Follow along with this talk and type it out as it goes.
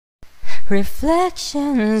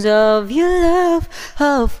Reflections of your love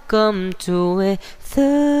have come to wither.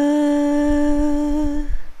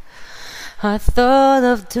 I thought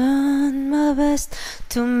I've done my best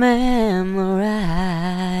to memorize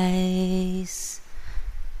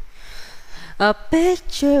a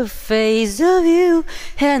picture face of you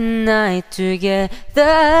and I together.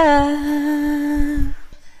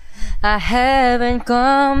 I haven't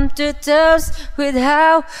come to terms with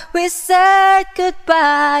how we said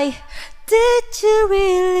goodbye. Did you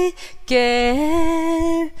really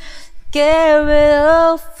care? Care at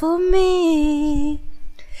all for me?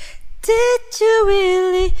 Did you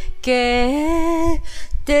really care?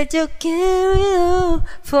 Did you care at all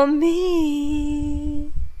for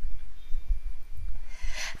me?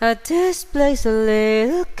 At this place a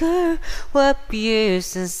little girl wept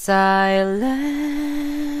years in silence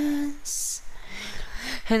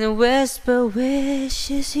and whisper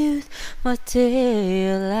wishes you'd materialize.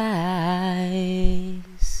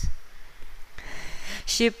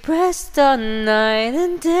 She pressed on night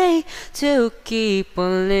and day to keep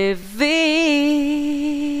on living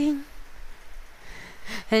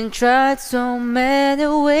and tried so many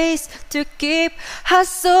ways to keep her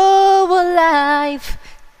soul alive.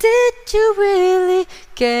 Did you really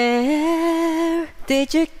care?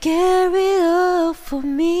 Did you care at all for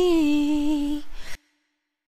me?